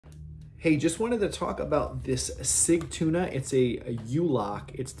Hey, just wanted to talk about this Sigtuna. It's a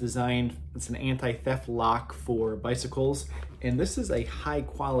U-lock. It's an anti-theft lock for bicycles. And this is a high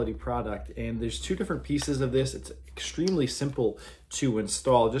quality product. And there's two different pieces of this. It's extremely simple to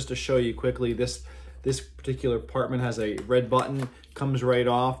install. Just to show you quickly, this particular compartment has a red button, comes right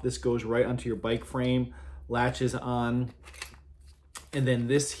off. This goes right onto your bike frame, latches on. And then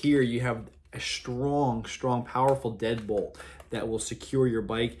this here, you have a strong, powerful deadbolt that will secure your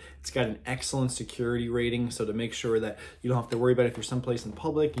bike. It's got an excellent security rating, so to make sure that you don't have to worry about if you're someplace in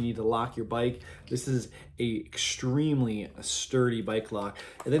public, you need to lock your bike. This is a extremely sturdy bike lock.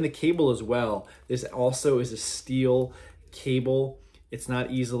 And then the cable as well. This also is a steel cable. It's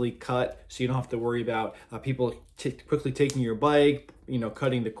not easily cut, so you don't have to worry about people quickly taking your bike,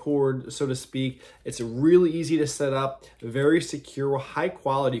 cutting the cord, so to speak. It's really easy to set up, very secure, high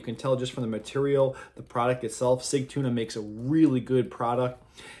quality. You can tell just from the material, the product itself. Sigtuna makes a really good product,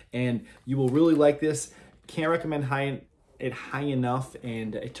 and you will really like this. Can't recommend it high enough,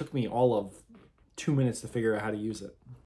 and it took me all of 2 minutes to figure out how to use it.